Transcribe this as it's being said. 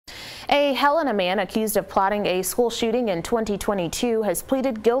A Helena man accused of plotting a school shooting in 2022 has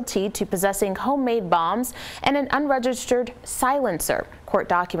pleaded guilty to possessing homemade bombs and an unregistered silencer. Court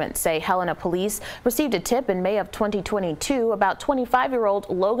documents say Helena police received a tip in May of 2022 about 25-year-old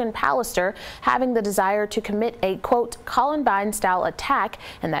Logan Pallister having the desire to commit a, quote, Columbine-style attack,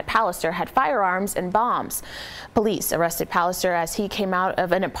 and that Pallister had firearms and bombs. Police arrested Pallister as he came out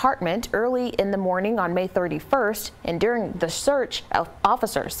of an apartment early in the morning on May 31st, and during the search,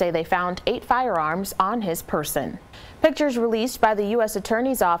 officers say they found 8 firearms on his person. Pictures released by the U.S.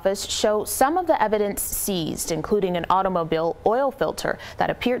 Attorney's Office show some of the evidence seized, including an automobile oil filter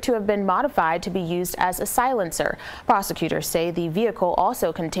that appeared to have been modified to be used as a silencer. Prosecutors say the vehicle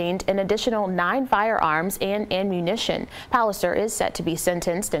also contained an additional 9 firearms and ammunition. Pallister is set to be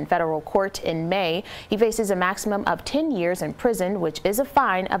sentenced in federal court in May. He faces a maximum of 10 years in prison, which is a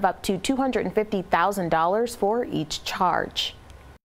fine of up to $250,000 for each charge.